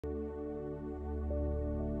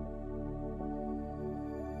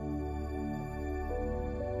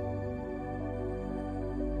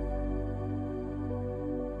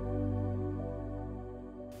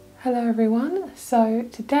Hello everyone, so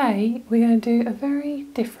today we're going to do a very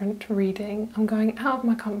different reading. I'm going out of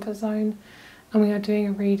my comfort zone and we are doing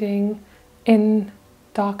a reading in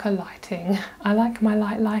darker lighting. I like my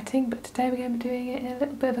light lighting, but today we're going to be doing it in a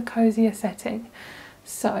little bit of a cozier setting.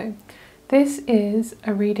 So this is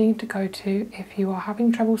a reading to go to if you are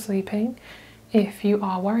having trouble sleeping, if you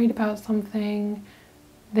are worried about something.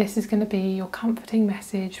 This is going to be your comforting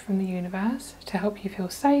message from the universe to help you feel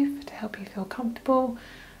safe, to help you feel comfortable.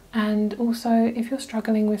 And also, if you're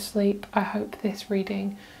struggling with sleep, I hope this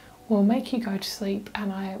reading will make you go to sleep,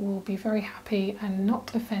 and I will be very happy and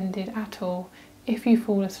not offended at all if you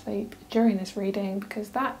fall asleep during this reading, because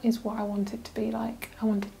that is what I want it to be like. I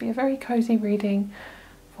want it to be a very cozy reading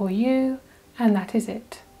for you, and that is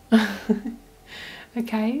it.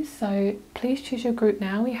 Okay, so please choose your group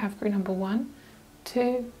now. We have group number 1,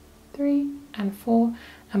 2, 3 and 4,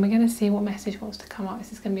 and we're going to see what message wants to come up.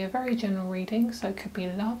 This is going to be a very general reading, so it could be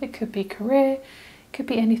love, it could be career, it could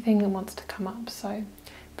be anything that wants to come up. So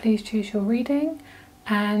please choose your reading,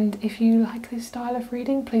 and if you like this style of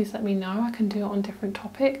reading, please let me know. I can do it on different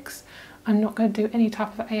topics. I'm not going to do any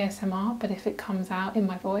type of ASMR, but if it comes out in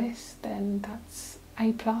my voice, then that's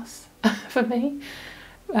A+ for me.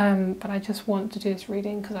 But I just want to do this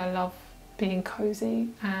reading because I love being cozy,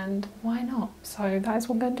 and why not? So that is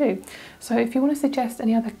what I'm going to do. So if you want to suggest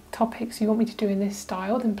any other topics you want me to do in this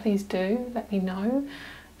style, then please do let me know,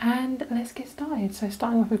 and let's get started. So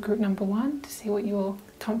starting off with group number 1 to see what your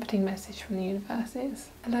comforting message from the universe is.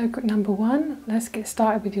 Hello group number 1, let's get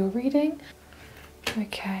started with your reading.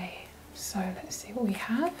 Okay, so let's see what we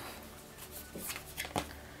have.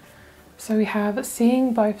 So we have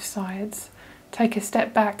seeing both sides. Take a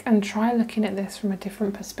step back and try looking at this from a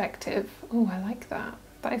different perspective. Oh, I like that.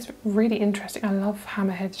 That is really interesting. I love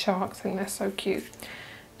hammerhead sharks. I think they're so cute.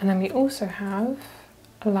 And then we also have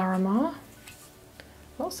Larimar.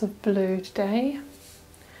 Lots of blue today.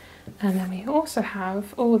 And then we also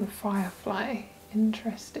have, oh, the firefly.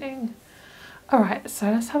 Interesting. All right,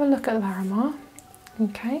 so let's have a look at Larimar.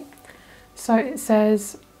 Okay, so it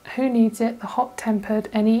says, who needs it? The hot-tempered,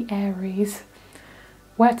 any Aries.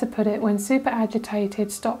 Where to put it? When super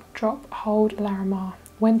agitated, stop, drop, hold Larimar.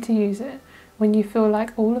 When to use it? When you feel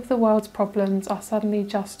like all of the world's problems are suddenly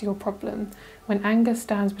just your problem. When anger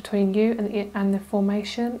stands between you and the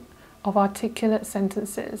formation of articulate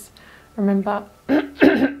sentences. Remember,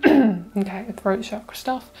 okay, throat chakra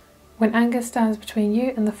stuff. When anger stands between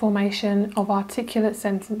you and the formation of articulate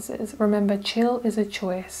sentences, remember, chill is a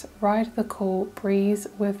choice. Ride the cool breeze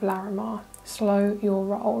with Larimar. Slow your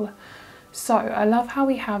roll. So I love how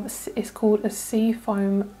we have, it's called a sea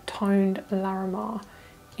foam toned Larimar.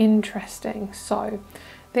 Interesting. So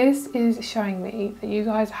this is showing me that you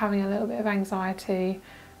guys are having a little bit of anxiety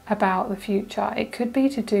about the future. It could be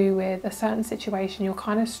to do with a certain situation. You're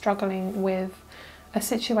kind of struggling with a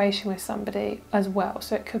situation with somebody as well.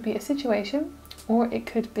 So it could be a situation or it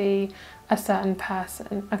could be a certain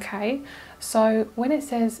person. Okay, so when it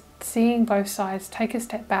says seeing both sides, take a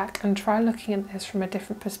step back and try looking at this from a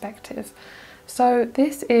different perspective. So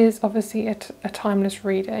this is obviously a timeless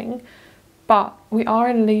reading, but we are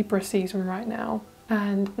in Libra season right now,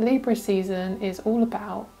 and Libra season is all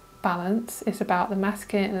about balance. It's about the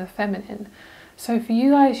masculine and the feminine. So for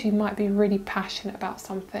you guys, you might be really passionate about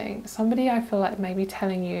something. Somebody, I feel like, may be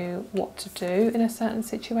telling you what to do in a certain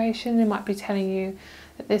situation. They might be telling you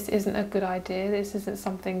that this isn't a good idea, this isn't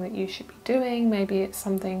something that you should be doing. Maybe it's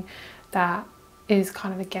something that is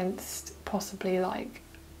kind of against possibly like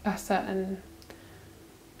a certain,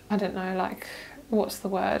 I don't know, like, what's the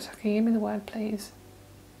word? Can you give me the word, please?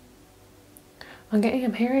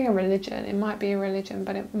 I'm hearing a religion. It might be a religion,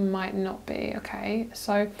 but it might not be, okay?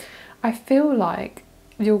 So I feel like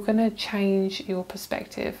you're gonna change your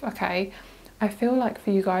perspective, okay? I feel like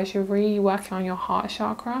for you guys, you're really working on your heart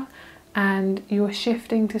chakra, and you're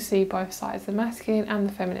shifting to see both sides, the masculine and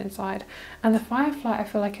the feminine side. And the firefly, I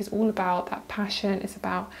feel like, is all about that passion. It's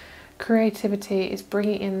about creativity. It's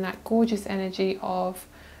bringing in that gorgeous energy of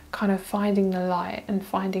kind of finding the light and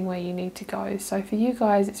finding where you need to go. So for you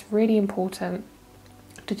guys, it's really important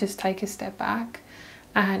to just take a step back.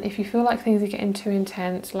 And if you feel like things are getting too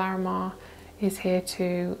intense, Larimar is here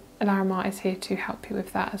to help you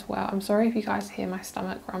with that as well. I'm sorry if you guys hear my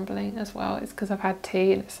stomach grumbling as well. It's because I've had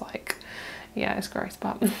tea and it's like, yeah, it's gross,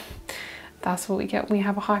 but that's what we get when we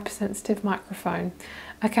have a hypersensitive microphone.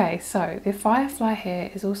 Okay, so the firefly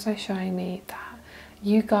here is also showing me that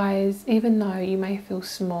you guys, even though you may feel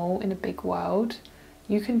small in a big world,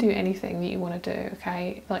 you can do anything that you want to do,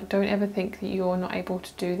 okay? Like, don't ever think that you're not able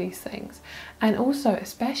to do these things. And also,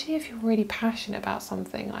 especially if you're really passionate about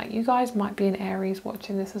something, like, you guys might be an Aries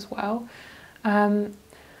watching this as well.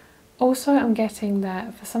 Also, I'm getting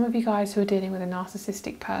that for some of you guys who are dealing with a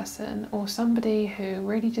narcissistic person or somebody who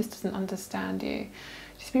really just doesn't understand you,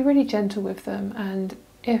 just be really gentle with them. And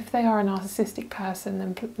if they are a narcissistic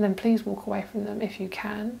person, then please walk away from them if you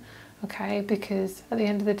can, okay? Because at the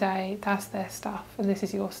end of the day, that's their stuff and this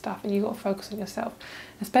is your stuff, and you've got to focus on yourself.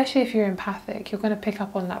 Especially if you're empathic, you're going to pick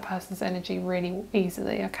up on that person's energy really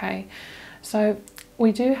easily, okay? So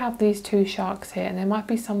we do have these two sharks here, and there might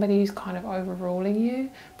be somebody who's kind of overruling you,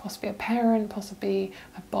 possibly a parent, possibly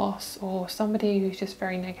a boss, or somebody who's just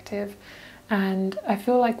very negative. And I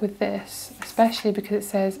feel like with this, especially because it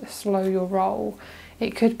says slow your roll,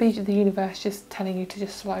 it could be the universe just telling you to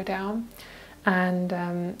just slow down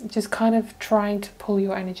and just kind of trying to pull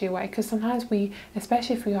your energy away. Because sometimes we,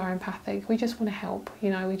 especially if we are empathic, we just want to help, you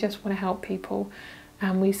know, we just want to help people.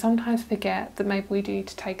 And we sometimes forget that maybe we do need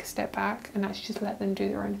to take a step back and actually just let them do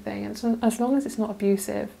their own thing. And so, as long as it's not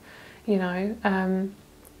abusive, you know,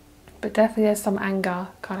 but definitely there's some anger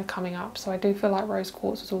kind of coming up. So I do feel like rose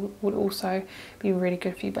quartz would also be really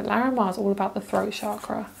good for you. But Larimar is all about the throat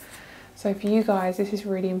chakra. So for you guys, this is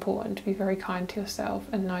really important to be very kind to yourself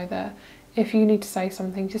and know that if you need to say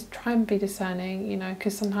something, just try and be discerning, you know,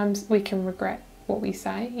 because sometimes we can regret what we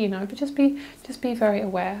say, you know, but just be very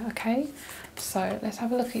aware, okay? So let's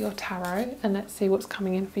have a look at your tarot and let's see what's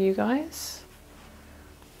coming in for you guys.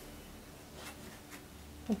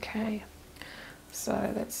 Okay,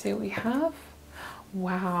 so let's see what we have.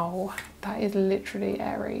 Wow, that is literally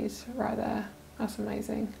Aries right there. That's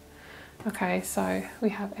amazing. Okay, so we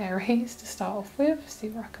have Aries to start off with. See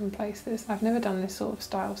where I can place this. I've never done this sort of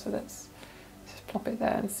style, so let's just plop it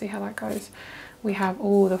there and see how that goes. We have,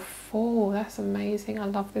 oh, the Fool. That's amazing. I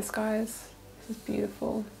love this, guys. This is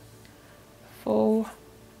beautiful. Fool,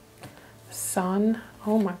 Sun,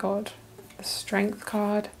 oh my god, the Strength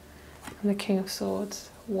card, and the King of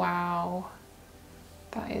Swords. Wow,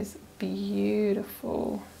 that is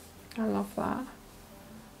beautiful. I love that.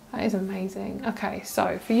 That is amazing. Okay,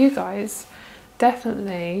 so for you guys,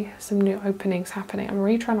 definitely some new openings happening. I'm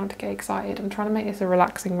really trying not to get excited. I'm trying to make this a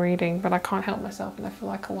relaxing reading, but I can't help myself and I feel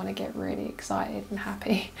like I want to get really excited and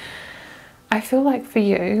happy. I feel like for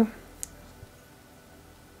you,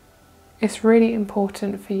 it's really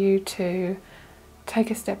important for you to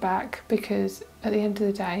take a step back, because at the end of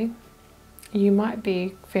the day, you might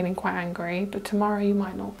be feeling quite angry, but tomorrow you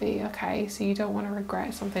might not be, okay? So you don't want to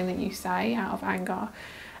regret something that you say out of anger.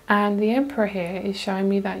 And the Emperor here is showing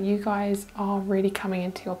me that you guys are really coming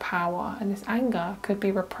into your power, and this anger could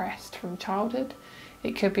be repressed from childhood.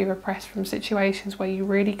 It could be repressed from situations where you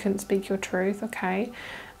really couldn't speak your truth, okay?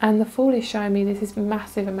 And the Fool is showing me this is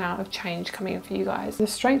massive amount of change coming up for you guys. The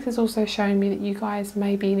Strength is also showing me that you guys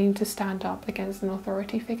may be needing to stand up against an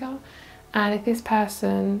authority figure. And if this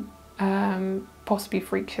person possibly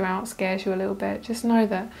freaks you out, scares you a little bit, just know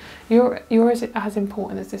that you're as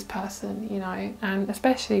important as this person, you know. And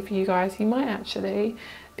especially for you guys, you might actually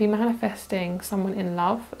be manifesting someone in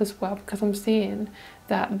love as well, because I'm seeing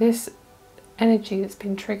that this energy that's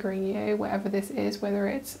been triggering you, whatever this is, whether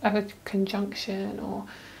it's a conjunction or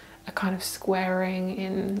a kind of squaring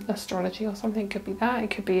in astrology or something, it could be that,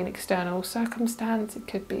 it could be an external circumstance, it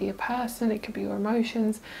could be a person, it could be your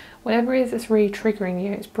emotions, whatever it is that's really triggering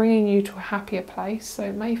you, it's bringing you to a happier place. So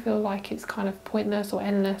it may feel like it's kind of pointless or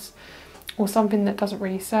endless or something that doesn't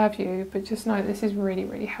really serve you, but just know this is really,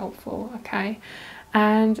 really helpful, okay?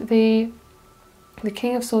 And the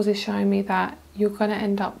King of Swords is showing me that you're going to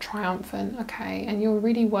end up triumphant, okay? And you're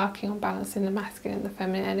really working on balancing the masculine and the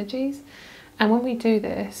feminine energies. And when we do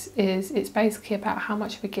this, it's basically about how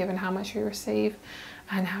much we give and how much we receive,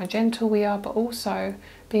 and how gentle we are, but also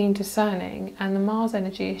being discerning. And the Mars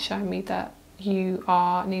energy is showing me that you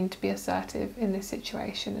are needing to be assertive in this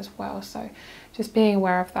situation as well. So just being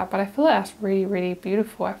aware of that. But I feel like that's really, really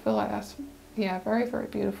beautiful. I feel like that's, yeah, very, very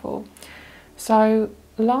beautiful. So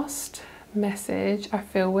last message, I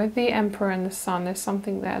feel with the Emperor and the Sun, there's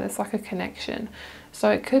something there, there's like a connection. So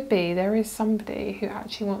it could be there is somebody who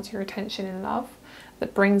actually wants your attention in love,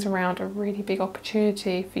 that brings around a really big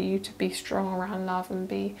opportunity for you to be strong around love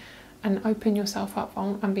and open yourself up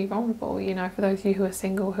and be vulnerable, you know, for those of you who are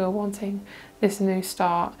single, who are wanting this new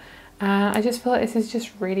start. And I just feel like this is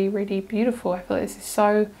just really, really beautiful. I feel like this is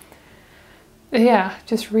so, yeah,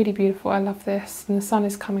 just really beautiful. I love this. And the Sun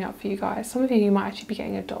is coming up for you guys. Some of you might actually be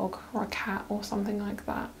getting a dog or a cat or something like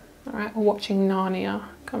that. All right, or watching Narnia.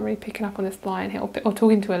 I'm really picking up on this line here, or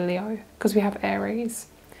talking to a Leo, because we have Aries.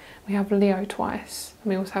 We have Leo twice,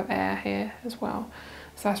 and we also have air here as well.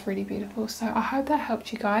 So that's really beautiful. So I hope that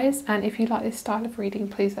helped you guys. And if you like this style of reading,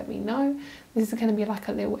 please let me know. This is going to be like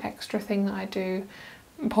a little extra thing that I do,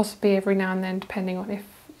 possibly every now and then, depending on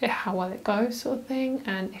how well it goes sort of thing,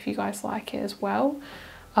 and if you guys like it as well.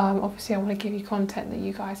 Obviously I want to give you content that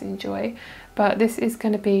you guys enjoy, but this is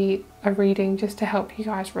going to be a reading just to help you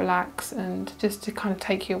guys relax and just to kind of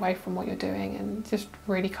take you away from what you're doing and just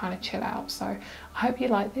really kind of chill out. So I hope you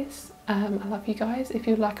like this. I love you guys. If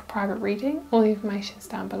you'd like a private reading, all the information's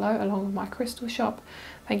down below along with my crystal shop.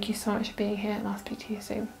 Thank you so much for being here, and I'll speak to you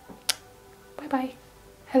soon. Bye bye.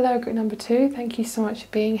 Hello group number 2, thank you so much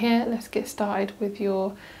for being here. Let's get started with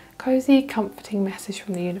your cozy, comforting message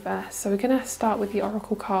from the universe. So we're going to start with the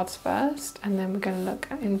oracle cards first, and then we're going to look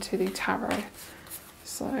into the tarot.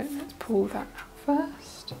 So let's pull that out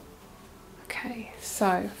first. Okay,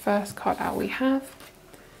 so first card out we have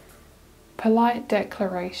Polite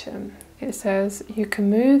Declaration. It says, you can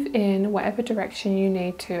move in whatever direction you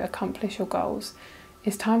need to accomplish your goals.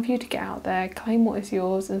 It's time for you to get out there, claim what is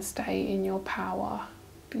yours, and stay in your power.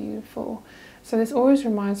 Beautiful. So this always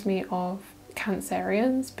reminds me of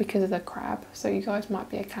Cancerians because of the crab, so you guys might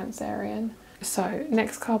be a Cancerian. So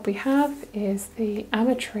next card we have is the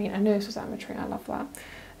Ametrine. I knew this was Ametrine, I love that.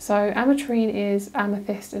 So Ametrine is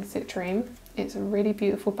amethyst and citrine. It's a really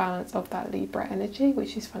beautiful balance of that Libra energy,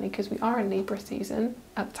 which is funny because we are in Libra season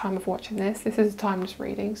at the time of watching this. This is a timeless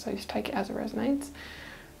reading, so just take it as it resonates.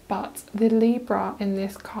 But the Libra in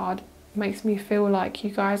this card makes me feel like you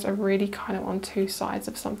guys are really kind of on two sides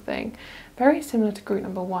of something, very similar to group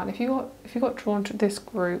number 1. If you got drawn to this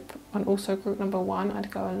group and also group number 1,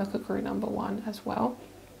 I'd go and look at group number 1 as well.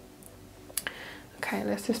 Okay,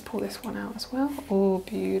 let's just pull this one out as well. Oh,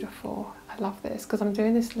 beautiful. I love this because I'm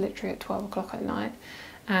doing this literally at 12 o'clock at night,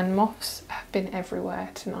 and moths have been everywhere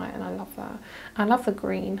tonight, and I love that. I love the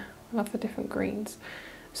green. I love the different greens.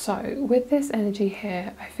 So with this energy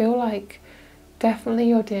here, I feel like definitely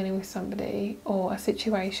you're dealing with somebody or a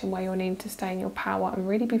situation where you're needing to stay in your power and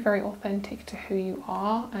really be very authentic to who you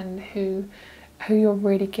are and who you're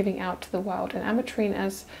really giving out to the world. And Ametrine,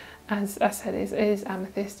 as I said, is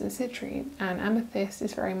amethyst and citrine, and amethyst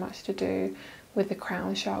is very much to do with the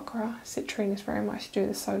crown chakra. Citrine is very much to do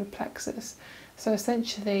with the solar plexus. So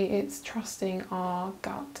essentially it's trusting our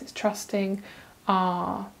gut, it's trusting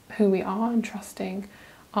who we are, and trusting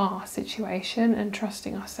our situation, and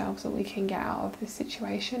trusting ourselves that we can get out of this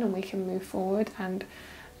situation and we can move forward, and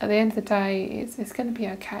at the end of the day it's going to be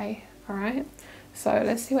okay. All right, so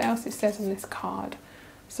let's see what else it says on this card.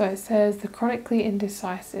 So it says the chronically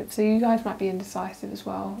indecisive, so you guys might be indecisive as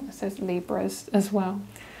well. It says Libras as well.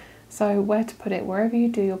 So where to put it? Wherever you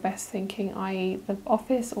do your best thinking, i.e. the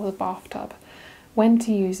office or the bathtub. When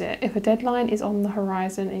to use it. If a deadline is on the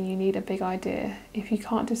horizon and you need a big idea. If you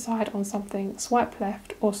can't decide on something, swipe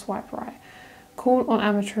left or swipe right. Call on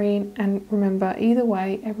Ametrine, and remember, either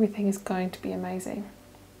way, everything is going to be amazing.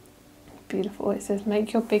 Beautiful. It says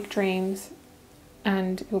make your big dreams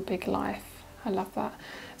and your big life. I love that.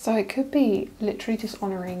 So it could be literally just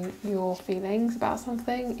honouring your feelings about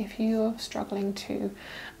something. If you're struggling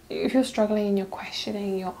and you're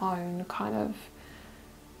questioning your own kind of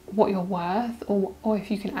what you're worth, or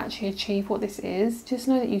if you can actually achieve what this is, just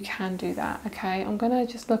know that you can do that. Okay, I'm gonna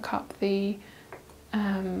just look up the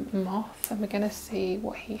moth, and we're gonna see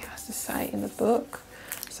what he has to say in the book.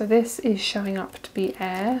 So this is showing up to be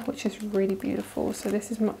air, which is really beautiful. So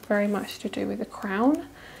this is very much to do with the crown.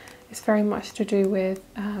 It's very much to do with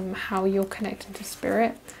how you're connecting to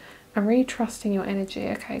spirit and really trusting your energy.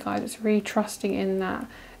 Okay guys, it's really trusting in that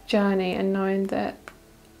journey and knowing that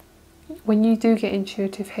when you do get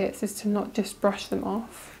intuitive hits, is to not just brush them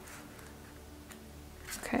off.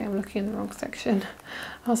 Okay, I'm looking in the wrong section.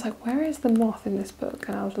 I was like, where is the moth in this book?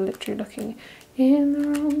 And I was literally looking in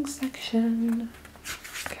the wrong section.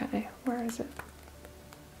 Okay, where is it?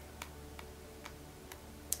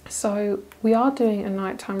 So we are doing a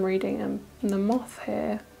nighttime reading, and the moth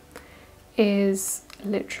here is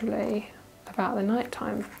literally about the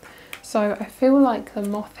nighttime. So I feel like the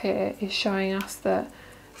moth here is showing us that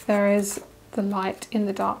there is the light in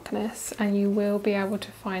the darkness, and you will be able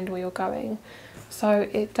to find where you're going. So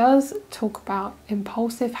it does talk about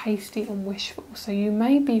impulsive, hasty and wishful. So you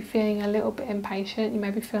may be feeling a little bit impatient. You may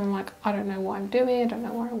be feeling like, I don't know what I'm doing, I don't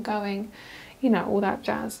know where I'm going, you know, all that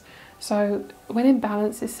jazz. So when in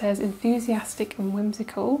balance, it says enthusiastic and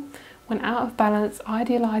whimsical. When out of balance,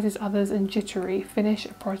 idealizes others and jittery, finish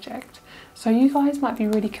a project. So you guys might be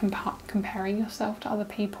really comparing yourself to other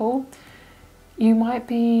people. You might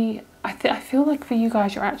be, I feel like for you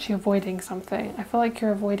guys, you're actually avoiding something. I feel like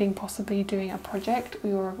you're avoiding possibly doing a project, or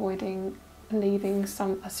you're avoiding leaving a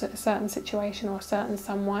certain situation or a certain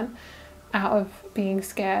someone out of being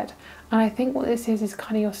scared. And I think what this is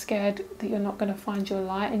kind of you're scared that you're not going to find your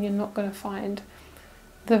light, and you're not going to find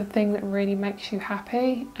the thing that really makes you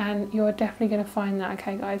happy, and you're definitely going to find that,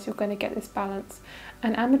 okay guys, you're going to get this balance.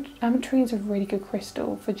 And ametrine is a really good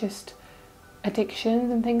crystal for just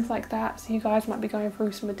addictions and things like that. So you guys might be going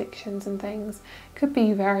through some addictions and things. It could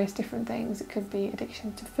be various different things. It could be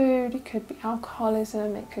addiction to food, it could be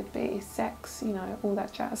alcoholism, it could be sex, you know, all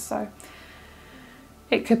that jazz. So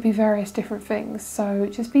it could be various different things. So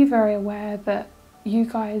just be very aware that you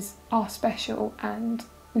guys are special and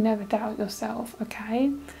never doubt yourself,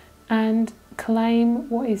 okay? And claim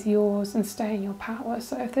what is yours and stay in your power.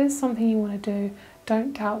 So if there's something you want to do,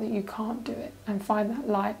 don't doubt that you can't do it, and find that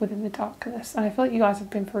light within the darkness. And I feel like you guys have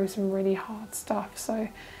been through some really hard stuff, so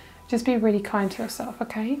just be really kind to yourself,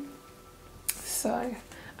 okay? So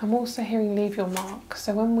I'm also hearing leave your mark.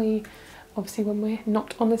 So when we're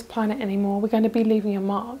not on this planet anymore, we're going to be leaving a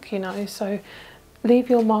mark, you know. So leave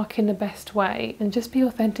your mark in the best way and just be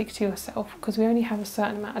authentic to yourself, because we only have a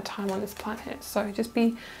certain amount of time on this planet. So just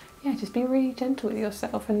be really gentle with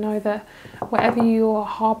yourself, and know that whatever you are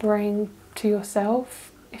harbouring to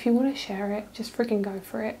yourself, if you want to share it, just freaking go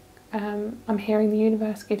for it. I'm hearing the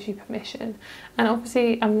universe gives you permission, and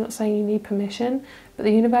obviously I'm not saying you need permission, but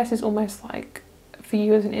the universe is almost like, for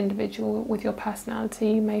you as an individual with your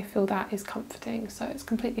personality, you may feel that is comforting, so it's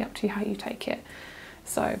completely up to you how you take it.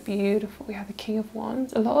 So beautiful. We have the King of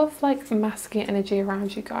Wands. A lot of like masculine energy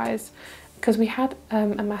around you guys, because we had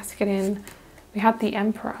we had the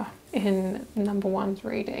Emperor in number 1's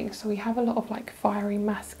reading, so we have a lot of like fiery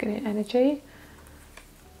masculine energy,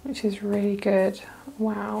 which is really good.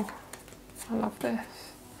 Wow, I love this.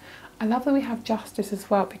 I love that we have Justice as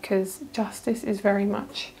well, because Justice is very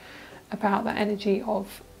much about that energy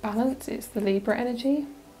of balance. It's the Libra energy,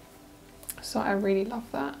 so I really love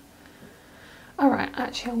that. Alright,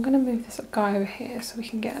 actually I'm going to move this guy over here so we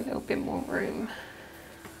can get a little bit more room.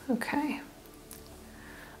 Okay.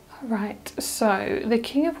 Alright, so the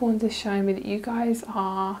King of Wands is showing me that you guys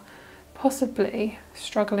are possibly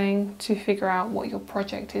struggling to figure out what your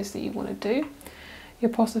project is that you want to do.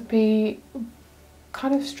 You're possibly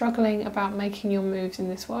kind of struggling about making your moves in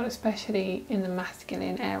this world, especially in the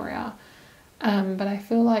masculine area. But I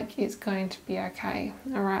feel like it's going to be okay.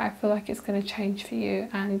 Alright, I feel like it's going to change for you,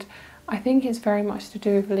 and I think it's very much to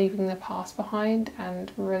do with leaving the past behind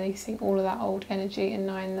and releasing all of that old energy, and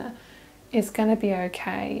knowing that it's going to be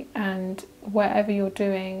okay, and whatever you're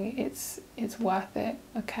doing, it's worth it,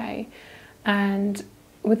 okay? And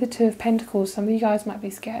with the Two of Pentacles, some of you guys might be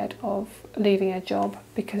scared of leaving a job,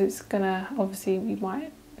 because it's gonna, obviously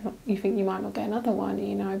you think you might not get another one,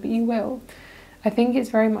 you know, but you will. I think it's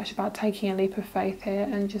very much about taking a leap of faith here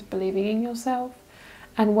and just believing in yourself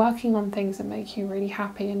and working on things that make you really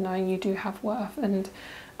happy, and knowing you do have worth. And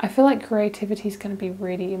I feel like creativity is going to be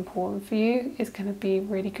really important for you. It's going to be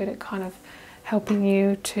really good at kind of helping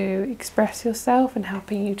you to express yourself and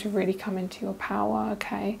helping you to really come into your power,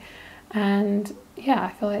 okay? And yeah, I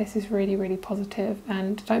feel like this is really, really positive.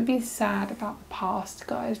 And don't be sad about the past,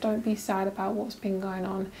 guys. Don't be sad about what's been going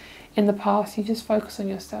on in the past. You just focus on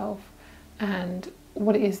yourself and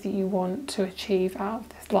what it is that you want to achieve out of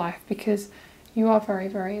this life, because you are very,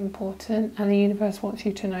 very important, and the universe wants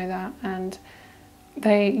you to know that, and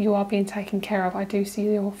you are being taken care of. I do see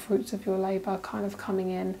your fruits of your labour kind of coming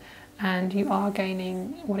in, and you are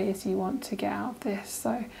gaining what it is you want to get out of this.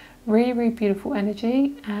 So really, really beautiful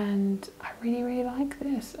energy, and I really, really like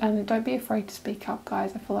this. And don't be afraid to speak up,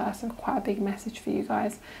 guys. I feel like that's quite a big message for you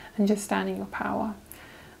guys, and just stand in your power.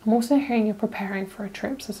 I'm also hearing you're preparing for a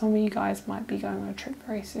trip, so some of you guys might be going on a trip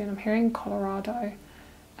very soon. I'm hearing Colorado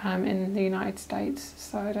in the United States,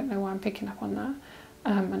 so I don't know why I'm picking up on that.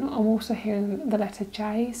 And I'm also hearing the letter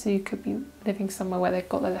J, so you could be living somewhere where they've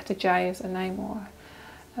got the letter J as a name or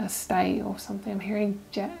a state or something. I'm hearing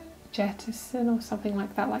Jettison or something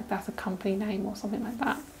like that, like that's a company name or something like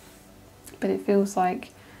that. But it feels like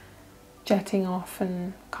jetting off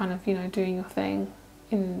and kind of, you know, doing your thing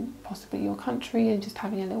in possibly your country and just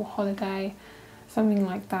having a little holiday, something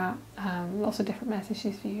like that. Lots of different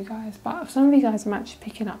messages for you guys, but some of you guys I'm actually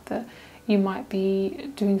picking up that you might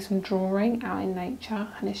be doing some drawing out in nature,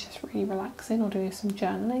 and it's just really relaxing, or doing some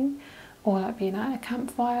journaling, or like being at a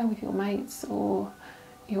campfire with your mates or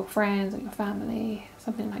your friends or your family,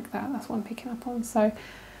 something like that. That's what I'm picking up on. So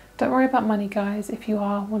don't worry about money, guys. If you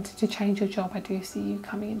are wanting to change your job, I do see you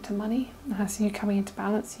coming into money. I see you coming into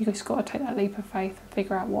balance. You just got to take that leap of faith and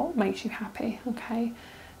figure out what makes you happy, okay?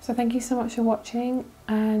 So thank you so much for watching,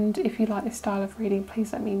 and if you like this style of reading,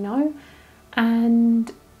 please let me know.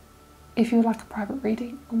 And if you would like a private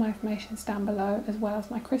reading, all my information is down below, as well as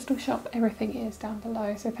my crystal shop. Everything is down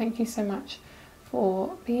below. So thank you so much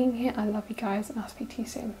for being here. I love you guys, and I'll speak to you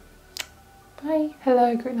soon. Bye.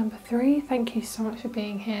 Hello, group number 3. Thank you so much for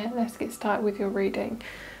being here. Let's get started with your reading.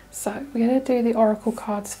 So we're going to do the oracle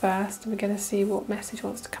cards first, and we're going to see what message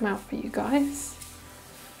wants to come out for you guys.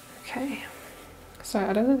 Okay. So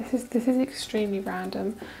I don't know, this is extremely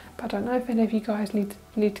random, but I don't know if any of you guys need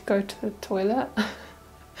to go to the toilet.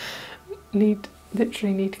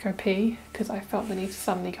 literally need to go pee, because I felt the need to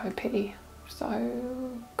suddenly go pee. So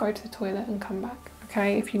go to the toilet and come back,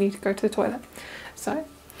 okay, if you need to go to the toilet. So,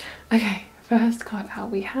 okay, first card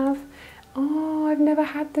out we have, oh, I've never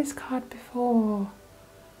had this card before.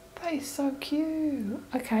 That is so cute.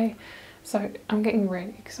 Okay, so I'm getting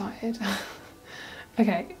really excited.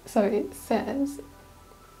 Okay, so it says,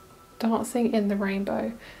 dancing in the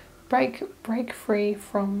rainbow. Break free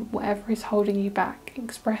from whatever is holding you back.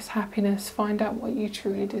 Express happiness. Find out what you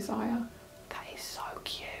truly desire. That is so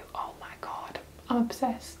cute. Oh my god. I'm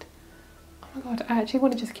obsessed. Oh my god. I actually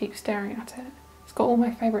want to just keep staring at it. It's got all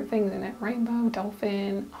my favourite things in it. Rainbow,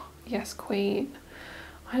 dolphin, oh, yes, queen.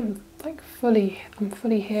 I'm fully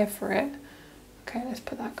here for it. Okay, let's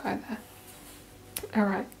put that guy there.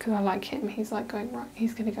 Alright, because I like him. He's like going right.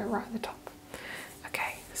 He's going to go right at the top.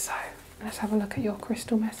 Okay, so let's have a look at your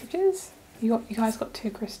crystal messages. You guys got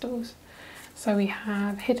 2 crystals. So we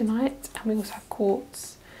have Hiddenite and we also have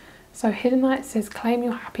Quartz. So Hiddenite says claim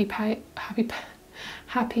your happy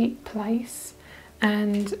place,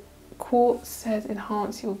 and Quartz says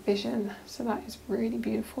enhance your vision. So that is really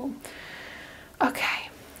beautiful. Okay,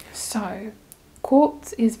 so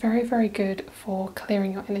Quartz is very, very good for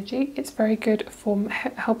clearing your energy. It's very good for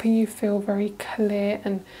helping you feel very clear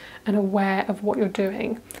and aware of what you're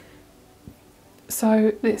doing.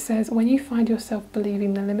 So it says, when you find yourself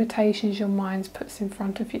believing the limitations your mind puts in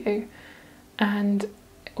front of you, and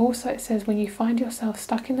also it says when you find yourself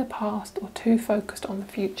stuck in the past or too focused on the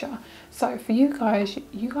future. So for you guys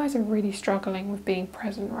are really struggling with being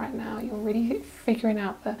present right now. You're really figuring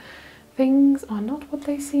out that things are not what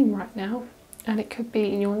they seem right now, and it could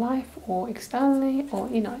be in your life or externally, or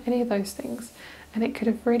you know, any of those things. And it could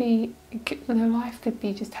have really, your life could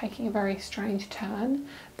be just taking a very strange turn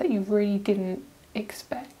that you really didn't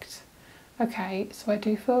expect. Okay, so I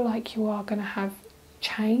do feel like you are going to have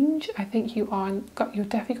change. I think you're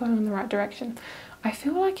definitely going in the right direction. I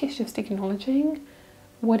feel like it's just acknowledging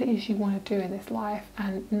what it is you want to do in this life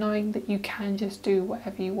and knowing that you can just do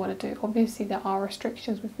whatever you want to do. Obviously there are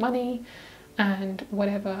restrictions with money and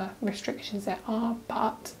whatever restrictions there are,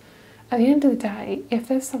 but at the end of the day, if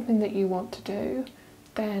there's something that you want to do,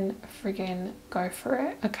 then friggin' go for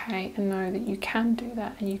it, okay? And know that you can do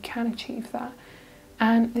that and you can achieve that.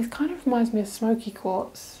 And this kind of reminds me of smoky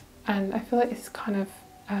quartz, and I feel like this is kind of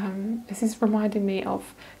this is reminding me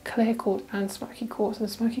of clear quartz and smoky quartz. And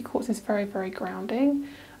smoky quartz is very, very grounding.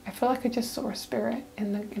 I feel like I just saw a spirit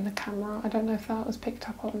in the camera. I don't know if that was picked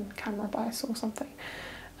up on camera, but I saw something.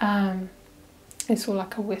 I saw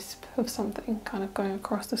like a wisp of something kind of going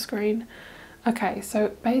across the screen. Okay, so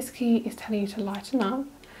basically it's telling you to lighten up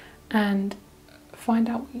and find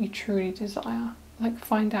out what you truly desire. Like,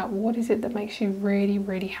 find out what is it that makes you really,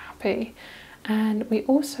 really happy. And we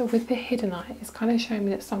also, with the Hiddenite, it's kind of showing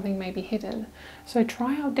me that something may be hidden. So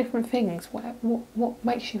try out different things. What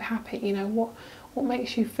makes you happy? You know, what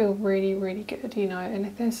makes you feel really, really good? You know, and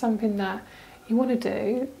if there's something that you want to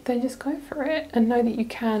do, then just go for it and know that you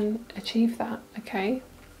can achieve that. Okay.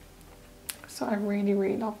 So I really,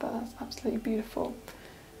 really love that. That's absolutely beautiful.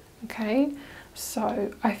 Okay.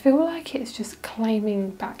 So I feel like it's just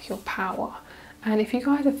claiming back your power. And if you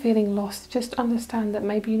guys are feeling lost, just understand that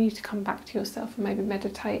maybe you need to come back to yourself and maybe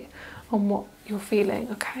meditate on what you're feeling,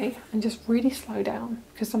 okay? And just really slow down,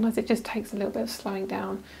 because sometimes it just takes a little bit of slowing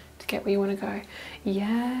down to get where you want to go.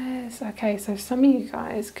 Yes, okay, so some of you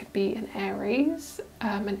guys could be an Aries,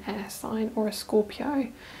 an air sign, or a Scorpio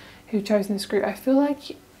who've chosen this group. I feel like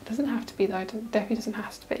it doesn't have to be though, it definitely doesn't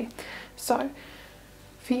have to be. So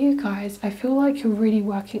for you guys, I feel like you're really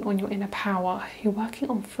working on your inner power, you're working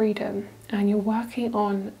on freedom, and you're working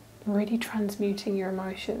on really transmuting your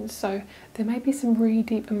emotions. So there may be some really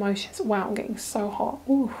deep emotions. Wow, I'm getting so hot.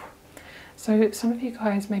 Ooh. So some of you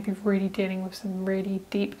guys may be really dealing with some really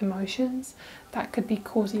deep emotions that could be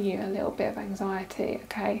causing you a little bit of anxiety,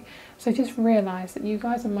 okay? So just realise that you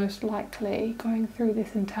guys are most likely going through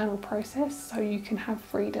this internal process so you can have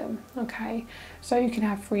freedom, okay? So you can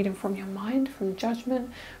have freedom from your mind, from judgment,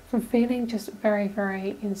 from feeling just very,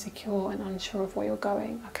 very insecure and unsure of where you're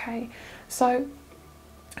going, okay? So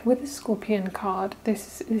with the Scorpion card,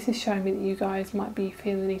 this is showing me that you guys might be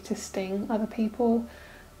feeling the need to sting other people,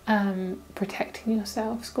 protecting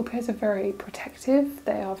yourself. Scorpios are very protective,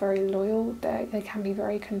 they are very loyal, they can be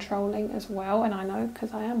very controlling as well, and I know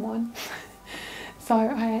because I am one. So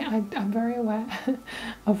I'm very aware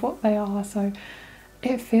of what they are. So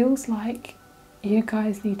it feels like you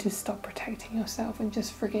guys need to stop protecting yourself and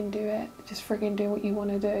just friggin' do it. Just friggin' do what you want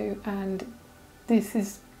to do. And this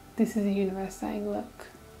is the universe saying, look,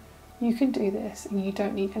 you can do this and you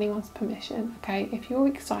don't need anyone's permission, okay? If you're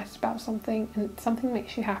excited about something and something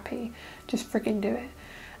makes you happy, just friggin' do it.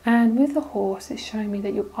 And with the horse, it's showing me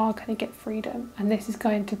that you are going to get freedom, and this is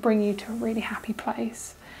going to bring you to a really happy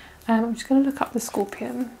place. I'm just going to look up the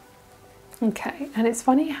scorpion. Okay, and it's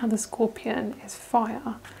funny how the scorpion is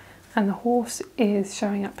fire and the horse is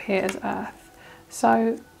showing up here as earth.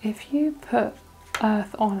 So if you put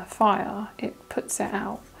earth on a fire, it puts it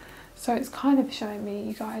out. So it's kind of showing me,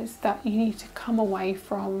 you guys, that you need to come away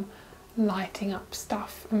from lighting up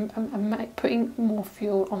stuff and putting more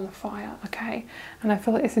fuel on the fire, okay? And I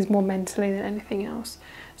feel like this is more mentally than anything else.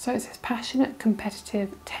 So it says passionate,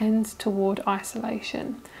 competitive, tends toward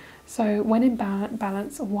isolation. So when in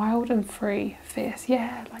balance, wild and free, fierce.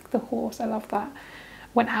 Yeah, like the horse, I love that.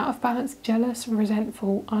 When out of balance, jealous,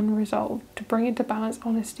 resentful, unresolved. To bring into balance,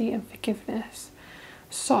 honesty and forgiveness.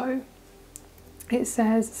 So it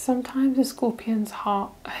says, sometimes a scorpion's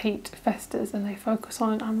hate festers and they focus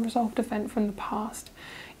on an unresolved event from the past,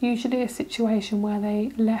 usually a situation where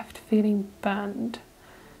they left feeling burned.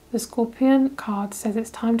 The scorpion card says it's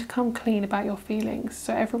time to come clean about your feelings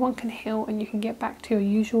so everyone can heal and you can get back to your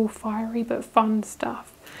usual fiery but fun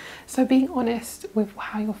stuff. So being honest with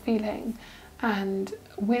how you're feeling. And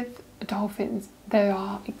with dolphins, they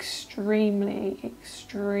are extremely,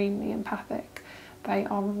 extremely empathic. They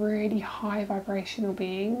are really high vibrational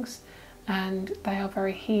beings and they are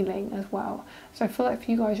very healing as well. So I feel like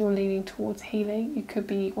for you guys, you're leaning towards healing. You could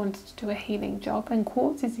be wanting to do a healing job, and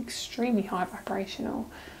quartz is extremely high vibrational,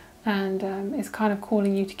 and it's kind of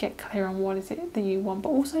calling you to get clear on what is it that you want, but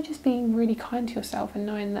also just being really kind to yourself and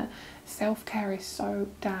knowing that self-care is so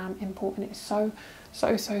damn important. It's so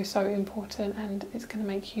important, and it's going to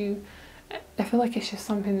make you, I feel like it's just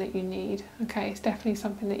something that you need, okay? It's definitely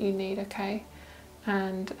something that you need, okay?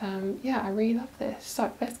 And yeah, I really love this.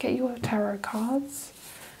 So let's get your tarot cards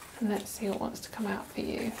and let's see what wants to come out for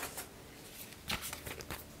you.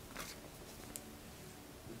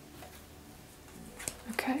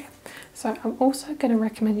 Okay, so I'm also going to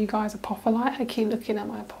recommend you guys Apophyllite. I keep looking at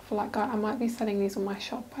my Apophyllite guide. I might be selling these on my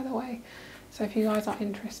shop, by the way. So if you guys are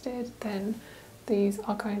interested, then these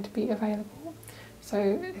are going to be available.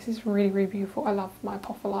 So this is really, really beautiful. I love my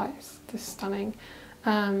Apophyllite. It's just stunning.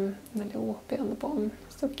 And a little bit on the bottom,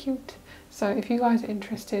 so cute. So if you guys are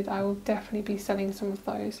interested, I will definitely be selling some of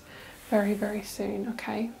those very, very soon,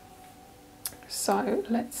 okay? So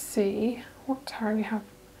let's see what tarot we have.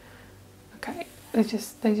 Okay, they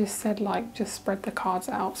just said, like, just spread the cards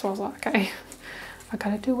out. So I was like, okay, I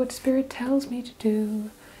gotta do what spirit tells me to do.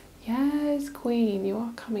 Yes, Queen, you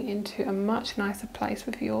are coming into a much nicer place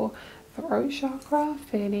with your throat chakra,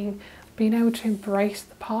 being able to embrace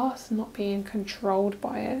the past, not being controlled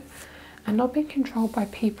by it, and not being controlled by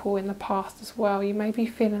people in the past as well. You may be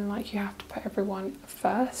feeling like you have to put everyone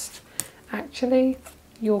first. Actually,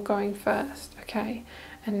 you're going first, okay?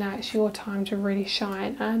 And now it's your time to really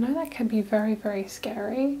shine. And I know that can be very, very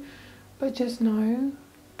scary, but just know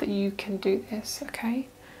that you can do this, okay?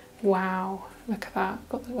 Wow, look at that.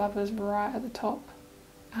 Got the lovers right at the top.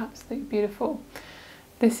 Absolutely beautiful.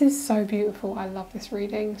 This is so beautiful. I love this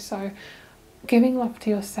reading. So giving love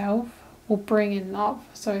to yourself will bring in love.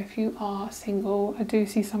 So if you are single, I do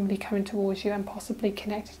see somebody coming towards you and possibly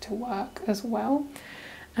connected to work as well.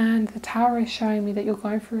 And the Tower is showing me that you're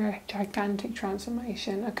going through a gigantic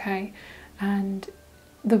transformation, okay? And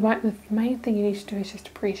the main thing you need to do is just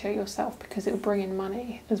appreciate yourself, because it will bring in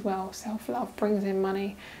money as well. Self-love brings in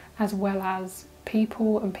money, as well as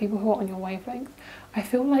people and people who are on your wavelength. I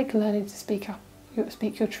feel like learning to speak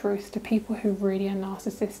your truth to people who really are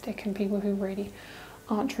narcissistic and people who really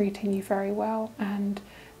aren't treating you very well. And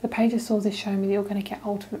the Page of Swords is showing me that you're going to get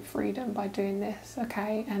ultimate freedom by doing this,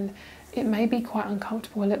 okay? And it may be quite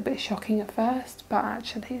uncomfortable, a little bit shocking at first, but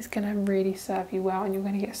actually it's going to really serve you well and you're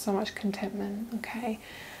going to get so much contentment, okay?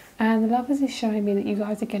 And the Lovers is showing me that you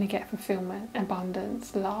guys are going to get fulfillment,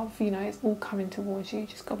 abundance, love, you know, it's all coming towards you. You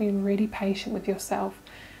just got to be really patient with yourself.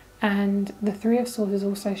 And the Three of Swords is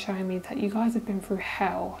also showing me that you guys have been through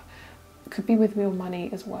hell. It could be with real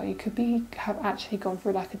money as well. You could have actually gone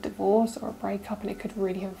through like a divorce or a breakup, and it could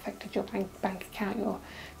really have affected your bank account.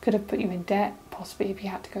 Could have put you in debt, possibly if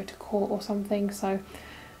you had to go to court or something. So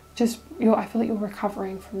I feel like you're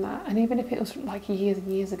recovering from that. And even if it was like years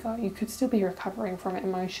and years ago, you could still be recovering from it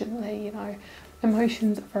emotionally, you know.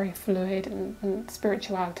 Emotions are very fluid, and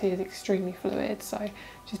spirituality is extremely fluid. So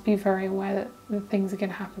just be very aware that things are going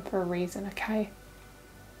to happen for a reason, okay?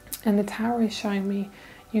 And the Tower is showing me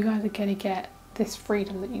you guys are going to get this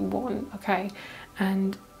freedom that you want, okay?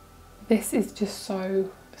 And this is just so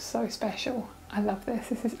special. I love this.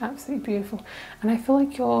 This is absolutely beautiful. And I feel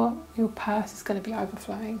like your purse is going to be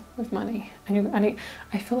overflowing with money. And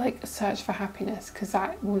I feel like search for happiness, because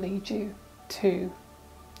that will lead you to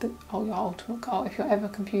your ultimate goal. If you're ever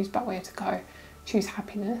confused about where to go, choose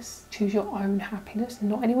happiness. Choose your own happiness,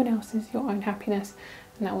 not anyone else's, your own happiness,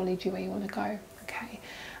 and that will lead you where you want to go, okay?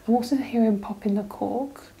 I'm also hearing pop in the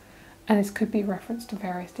cork, and this could be a reference to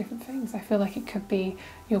various different things. I feel like it could be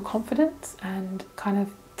your confidence and kind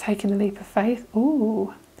of taking a leap of faith.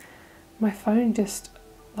 Ooh, my phone just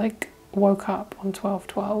like woke up on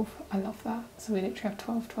 12:12. I love that. So we literally have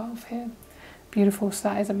 12:12 here. Beautiful. So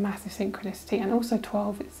that is a massive synchronicity. And also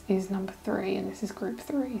 12 is number 3, and this is group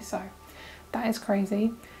 3. So that is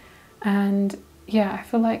crazy. And yeah, I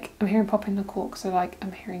feel like I'm hearing pop in the cork. So like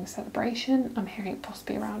I'm hearing celebration. I'm hearing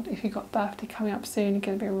possibly around, if you've got a birthday coming up soon, it's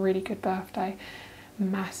going to be a really good birthday.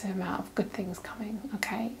 Massive amount of good things coming,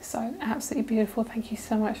 okay? So absolutely beautiful. Thank you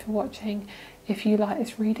so much for watching. If you like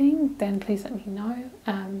this reading, then please let me know.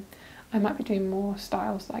 I might be doing more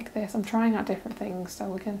styles like this. I'm trying out different things, so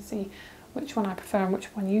we're going to see which one I prefer and which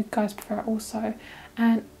one you guys prefer also.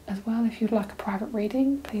 And as well, if you'd like a private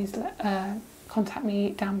reading, please contact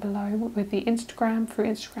me down below with the Instagram, through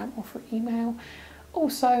Instagram or through email.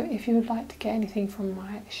 Also, if you would like to get anything from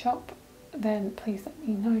my shop, then please let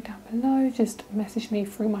me know down below. Just message me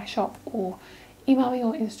through my shop or email me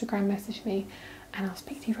or Instagram message me, and I'll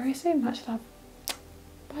speak to you very soon. Much love.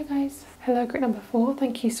 Bye guys. Hello group number 4,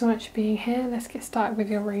 thank you so much for being here. Let's get started with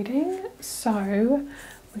your reading. So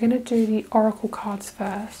we're going to do the oracle cards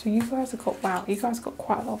first. So you guys have got, wow, you guys got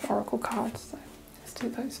quite a lot of oracle cards, so let's do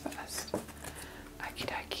those first. Okie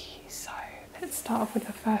dokie. So let's start off with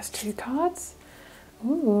the first 2 cards.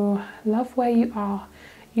 Ooh, love where you are.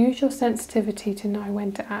 Use your sensitivity to know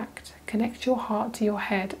when to act. Connect your heart to your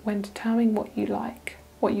head when determining what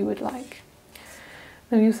you would like.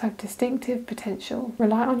 Then we also have distinctive potential.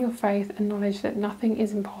 Rely on your faith and knowledge that nothing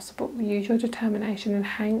is impossible. Use your determination and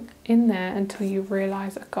hang in there until you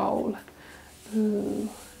realise a goal. Ooh,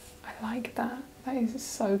 I like that. That is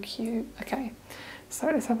so cute. Okay, so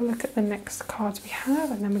let's have a look at the next cards we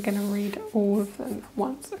have, and then we're going to read all of them at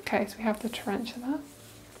once. Okay, so we have the Tarantula.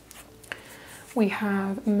 We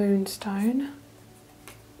have Moonstone,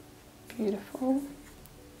 beautiful.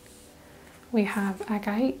 We have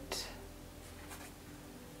Agate,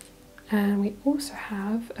 and we also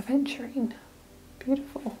have Aventurine,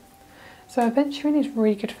 beautiful. So Aventurine is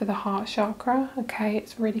really good for the heart chakra, okay?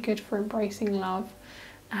 It's really good for embracing love,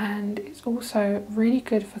 and it's also really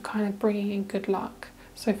good for kind of bringing in good luck.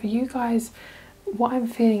 So for you guys, what I'm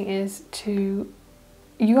feeling is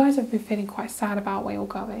you guys have been feeling quite sad about where you're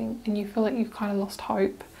going, and you feel like you've kind of lost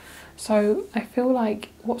hope. So I feel like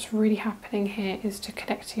what's really happening here is to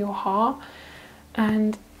connect to your heart,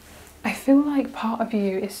 and I feel like part of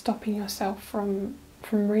you is stopping yourself from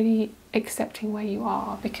really accepting where you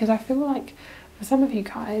are, because I feel like for some of you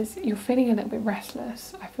guys, you're feeling a little bit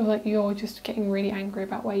restless. I feel like you're just getting really angry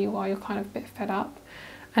about where you are. You're kind of a bit fed up,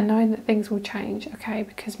 and knowing that things will change, okay?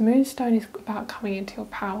 Because Moonstone is about coming into your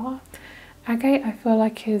power. Agate, I feel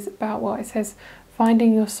like, is about, well, it says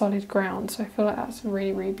finding your solid ground. So I feel like that's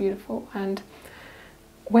really, really beautiful. And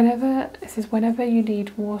it says whenever you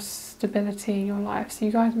need more stability in your life. So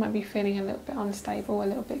you guys might be feeling a little bit unstable, a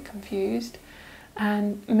little bit confused.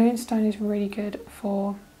 And Moonstone is really good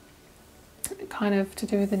for kind of to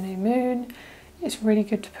do with the new moon. It's really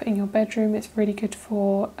good to put in your bedroom. It's really good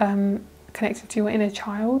for connecting to your inner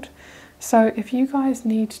child. So if you guys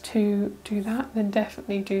need to do that, then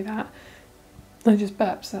definitely do that. I just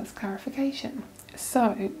burped, so that's clarification.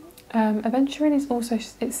 So Aventurine is also,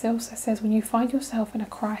 it also says when you find yourself in a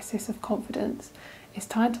crisis of confidence, it's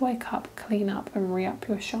time to wake up, clean up and re-up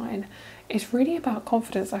your shine. It's really about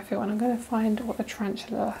confidence, I feel, and I'm going to find what the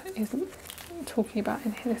Tarantula is talking about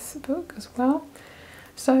in this book as well.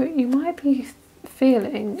 So you might be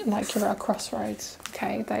feeling like you're at a crossroads,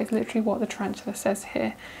 okay? That is literally what the Tarantula says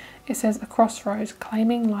here. It says a crossroads,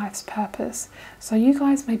 claiming life's purpose. So you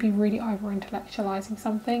guys may be really over-intellectualizing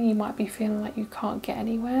something. You might be feeling like you can't get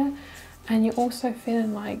anywhere, and you're also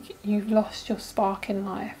feeling like you've lost your spark in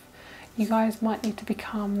life. You guys might need to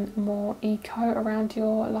become more eco around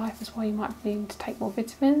your life as well. You might need to take more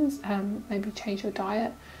vitamins, maybe change your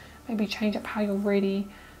diet, maybe change up how you're really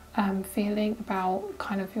feeling about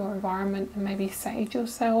kind of your environment, and maybe sage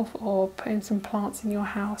yourself or put in some plants in your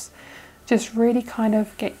house. Just really kind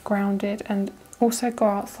of get grounded, and also go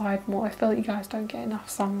outside more. I feel like you guys don't get enough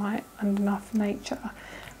sunlight and enough nature.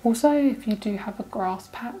 Also, if you do have a grass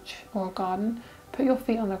patch or a garden, put your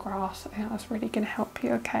feet on the grass. I think that's really going to help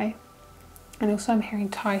you, okay? And also I'm hearing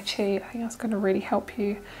Tai Chi. I think that's going to really help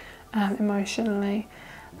you emotionally.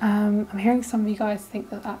 I'm hearing some of you guys think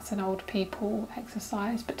that that's an old people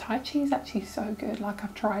exercise, but Tai Chi is actually so good. Like,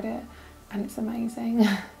 I've tried it and it's amazing.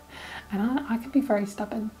 And I can be very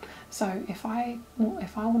stubborn, so if I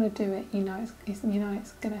want to do it, you know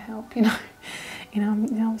it's gonna help, you know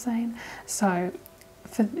what I'm saying. So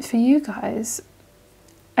for you guys,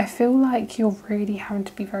 I feel like you're really having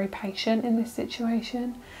to be very patient in this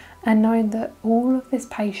situation, and knowing that all of this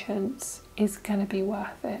patience is gonna be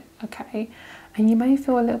worth it, okay? And you may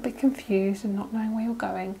feel a little bit confused and not knowing where you're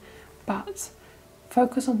going, but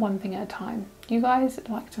focus on one thing at a time. You guys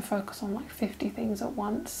like to focus on like 50 things at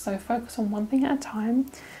once, so focus on one thing at a time,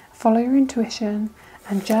 follow your intuition,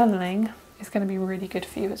 and journaling is going to be really good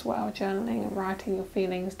for you as well. Journaling and writing your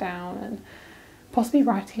feelings down, and possibly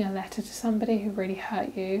writing a letter to somebody who really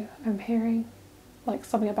hurt you. I'm hearing like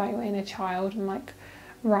something about your inner child, and like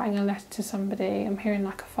writing a letter to somebody. I'm hearing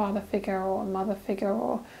like a father figure or a mother figure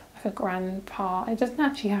or a grandpa. It doesn't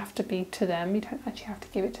actually have to be to them. You don't actually have to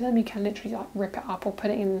give it to them. You can literally like rip it up or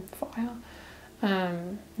put it in fire,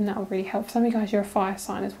 and that will really help. For some of you guys, you're a fire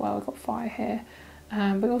sign as well. We've got fire here,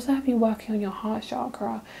 but we also have you working on your heart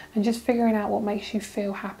chakra and just figuring out what makes you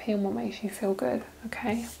feel happy and what makes you feel good.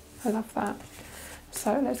 Okay, I love that.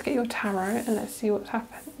 So let's get your tarot and let's see what's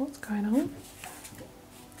happened. What's going on?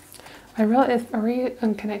 I really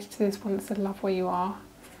am connected to this one that said love where you are.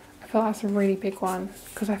 I feel that's a really big one,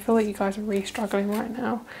 because I feel like you guys are really struggling right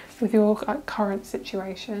now with your current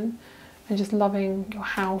situation and just loving your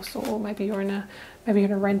house, or maybe you're in a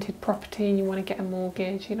rented property and you want to get a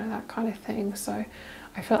mortgage, you know, that kind of thing. So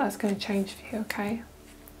I feel that's going to change for you, okay?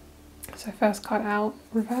 So first card out,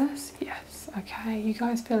 reverse, yes, okay. You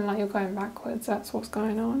guys feeling like you're going backwards, that's what's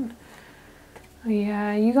going on.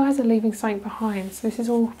 Yeah, you guys are leaving something behind, so this is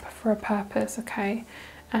all for a purpose, okay?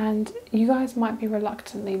 And you guys might be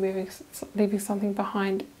reluctantly leaving something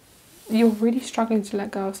behind. You're really struggling to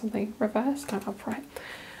let go of something. Reverse, going upright.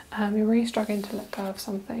 You're really struggling to let go of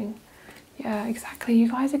something. Yeah, exactly. You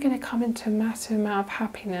guys are going to come into a massive amount of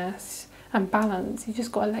happiness and balance. You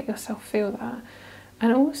just got to let yourself feel that.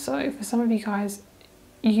 And also, for some of you guys,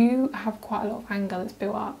 you have quite a lot of anger that's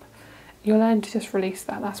built up. You'll learn to just release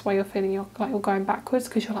that. That's why you're feeling like you're going backwards,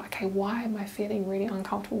 because you're like, okay, why am I feeling really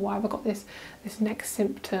uncomfortable? Why have I got this next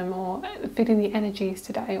symptom, or feeling the energies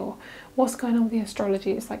today, or what's going on with the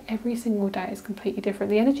astrology? It's like every single day is completely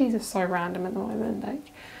different. The energies are so random at the moment.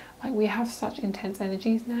 Like we have such intense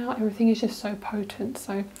energies now. Everything is just so potent.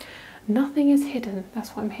 So nothing is hidden.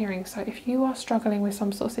 That's what I'm hearing. So if you are struggling with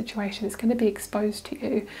some sort of situation, it's going to be exposed to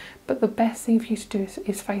you. But the best thing for you to do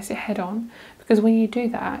is face it head on. Because when you do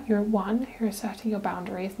that, you're asserting your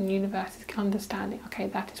boundaries, and the universe is understanding, okay,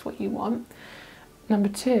 that is what you want. Number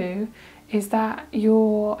two is that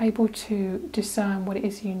you're able to discern what it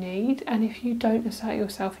is you need. And if you don't assert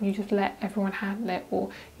yourself and you just let everyone handle it,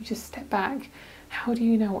 or you just step back, how do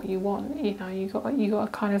you know what you want? You know, you got to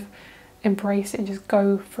kind of embrace it and just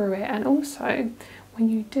go through it. And also, when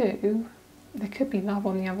you do, there could be love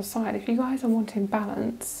on the other side. If you guys are wanting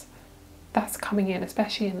balance, that's coming in,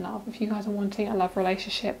 especially in love. If you guys are wanting a love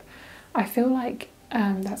relationship, I feel like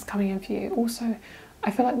that's coming in for you. Also,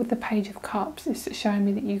 I feel like with the Page of Cups, it's showing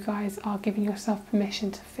me that you guys are giving yourself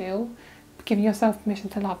permission to feel, giving yourself permission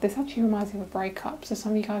to love. This actually reminds me of a breakup. So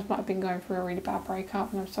some of you guys might have been going through a really bad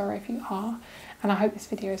breakup, and I'm sorry if you are. And I hope this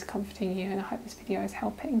video is comforting you, and I hope this video is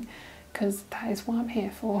helping, because that is what I'm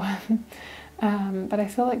here for. But I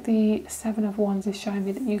feel like the Seven of Wands is showing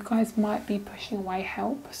me that you guys might be pushing away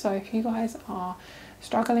help. So if you guys are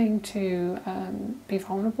struggling to be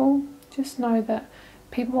vulnerable, just know that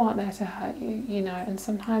people aren't there to hurt you, you know, and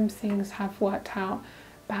sometimes things have worked out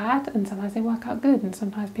bad and sometimes they work out good, and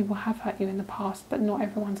sometimes people have hurt you in the past, but not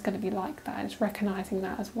everyone's going to be like that. It's recognising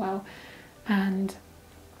that as well. And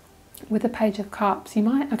with the Page of Cups, you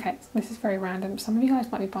might, okay, this is very random, some of you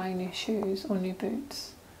guys might be buying new shoes or new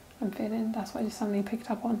boots. I'm feeling that's what I just suddenly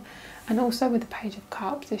picked up on. And also with the Page of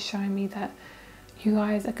Cups, it's showing me that you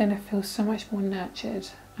guys are going to feel so much more nurtured.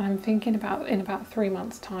 And I'm thinking about in about 3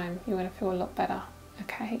 months' time, you're going to feel a lot better,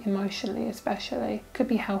 okay, emotionally especially. Could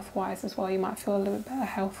be health-wise as well. You might feel a little bit better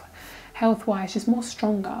health-wise, just more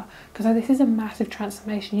stronger, because this is a massive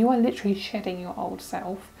transformation. You are literally shedding your old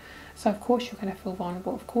self. So of course you're going to feel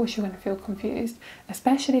vulnerable, of course you're going to feel confused,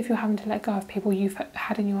 especially if you're having to let go of people you've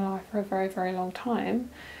had in your life for a very, very long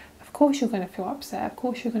time. Of course you're going to feel upset, of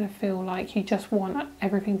course you're going to feel like you just want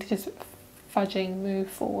everything to just fudging move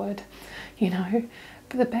forward, you know.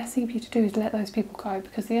 But the best thing for you to do is let those people go,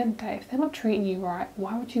 because at the end of the day, if they're not treating you right,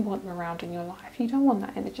 why would you want them around in your life? You don't want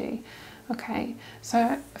that energy. Okay,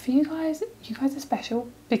 so for you guys are special,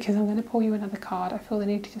 because I'm going to pull you another card. I feel the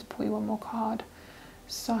need to just pull you one more card.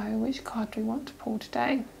 So which card do we want to pull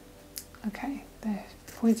today? Okay, they're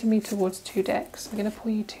pointing me towards 2 decks. I'm going to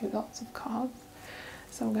pull you 2 lots of cards.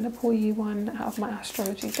 So I'm going to pull you one out of my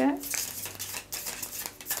astrology deck.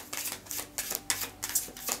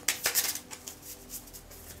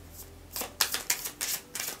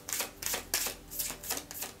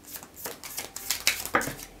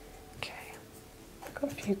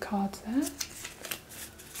 Got a few cards there.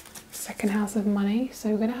 Second house of money, so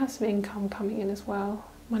we're going to have some income coming in as well.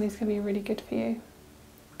 Money's going to be really good for you.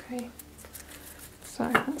 Okay, so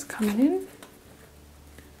that's coming in.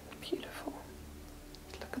 Beautiful.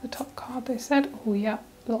 Look at the top card they said. Oh yeah,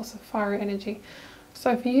 lots of fiery energy.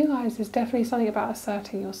 So for you guys, there's definitely something about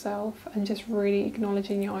asserting yourself and just really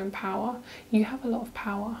acknowledging your own power. You have a lot of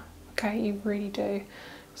power, okay, you really do.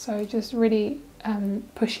 So just really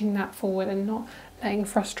pushing that forward and not letting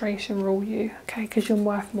frustration rule you, okay, because you're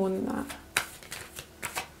worth more than that.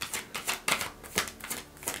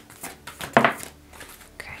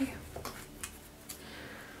 Okay.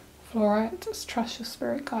 Fluorite, just trust your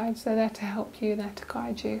spirit guides. They're there to help you, there to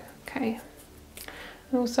guide you, okay.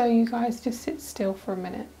 And also, you guys, just sit still for a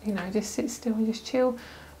minute, you know, just sit still and just chill.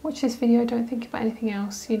 Watch this video, don't think about anything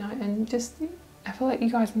else, you know, and just, I feel like you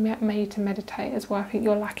guys are made to meditate as well. I think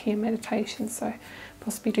you're lacking in meditation, so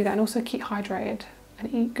possibly do that. And also keep hydrated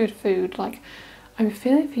and eat good food. Like, I'm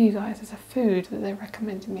feeling for you guys, there's a food that they're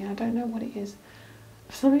recommending me, and I don't know what it is.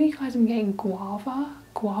 For some of you guys, I'm getting guava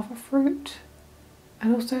fruit.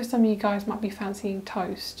 And also some of you guys might be fancying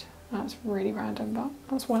toast. That's really random, but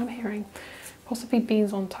that's what I'm hearing. Possibly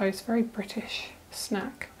beans on toast, very British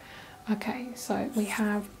snack. Okay, so we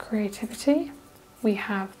have creativity. We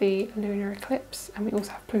have the lunar eclipse, and we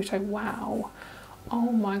also have Pluto. Wow.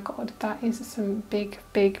 Oh my god, that is some big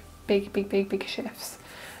shifts.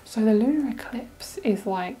 So the lunar eclipse is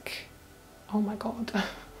like, oh my god.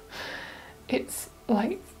 It's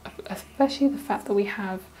like, especially the fact that we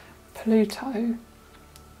have Pluto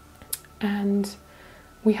and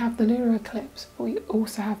we have the lunar eclipse, but we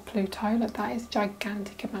also have Pluto. Like, that is a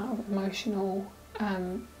gigantic amount of emotional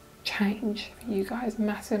change for you guys,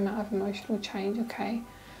 massive amount of emotional change, okay?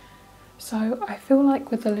 So I feel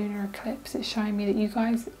like with the lunar eclipse, it's showing me that you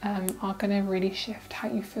guys are going to really shift how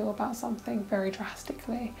you feel about something very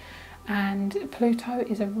drastically. And Pluto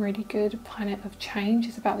is a really good planet of change.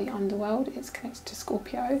 It's about the underworld. It's connected to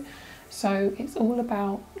Scorpio. So it's all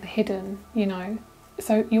about the hidden, you know.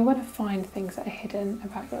 So you want to find things that are hidden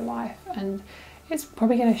about your life, and it's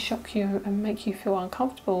probably going to shock you and make you feel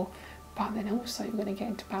uncomfortable, but then also you're going to get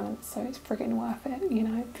into balance, so it's friggin' worth it, you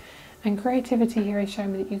know. And creativity here is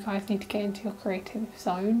showing me that you guys need to get into your creative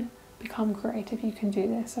zone, become creative. You can do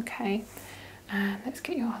this, okay? And let's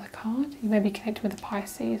get your other card. You may be connected with the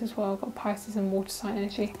Pisces as well. We've got Pisces and water sign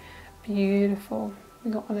energy. Beautiful.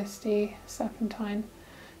 We've got honesty, serpentine.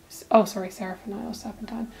 Oh, sorry, seraphonite or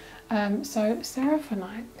serpentine. So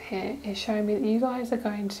seraphonite here is showing me that you guys are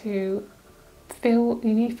going to feel the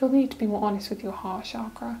need to be more honest with your heart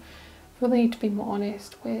chakra. Feel the need to be more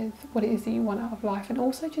honest with what it is that you want out of life, and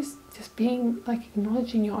also just being like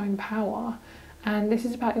acknowledging your own power. And this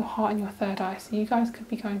is about your heart and your third eye. So you guys could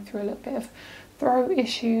be going through a little bit of throat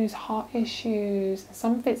issues, heart issues, and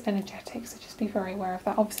some of it's energetic, so just be very aware of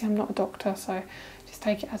that. Obviously I'm not a doctor, so just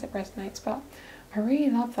take it as it resonates, but I really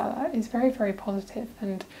love that. That is very, very positive,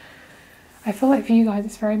 and I feel like for you guys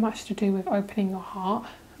it's very much to do with opening your heart,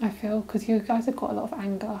 I feel, because you guys have got a lot of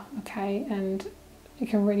anger, okay, and it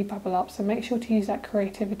can really bubble up, so make sure to use that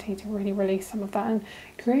creativity to really release some of that. And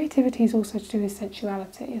creativity is also to do with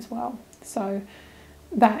sensuality as well, so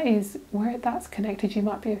that is where that's connected. You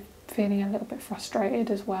might be feeling a little bit frustrated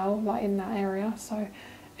as well, like in that area, so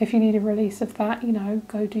if you need a release of that, you know,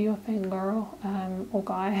 go do your thing, girl, or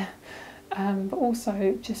guy. But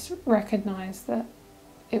also just recognise that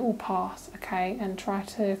it will pass, okay, and try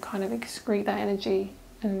to kind of excrete that energy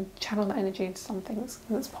and channel that energy into something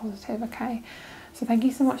that's positive, okay. So thank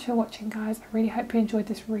you so much for watching, guys. I really hope you enjoyed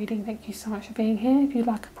this reading. Thank you so much for being here. If you'd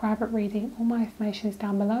like a private reading, all my information is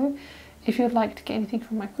down below. If you'd like to get anything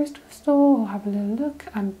from my crystal store or have a little look,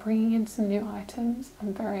 I'm bringing in some new items.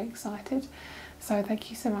 I'm very excited. So thank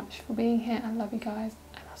you so much for being here. I love you guys,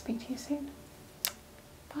 and I'll speak to you soon.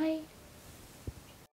 Bye.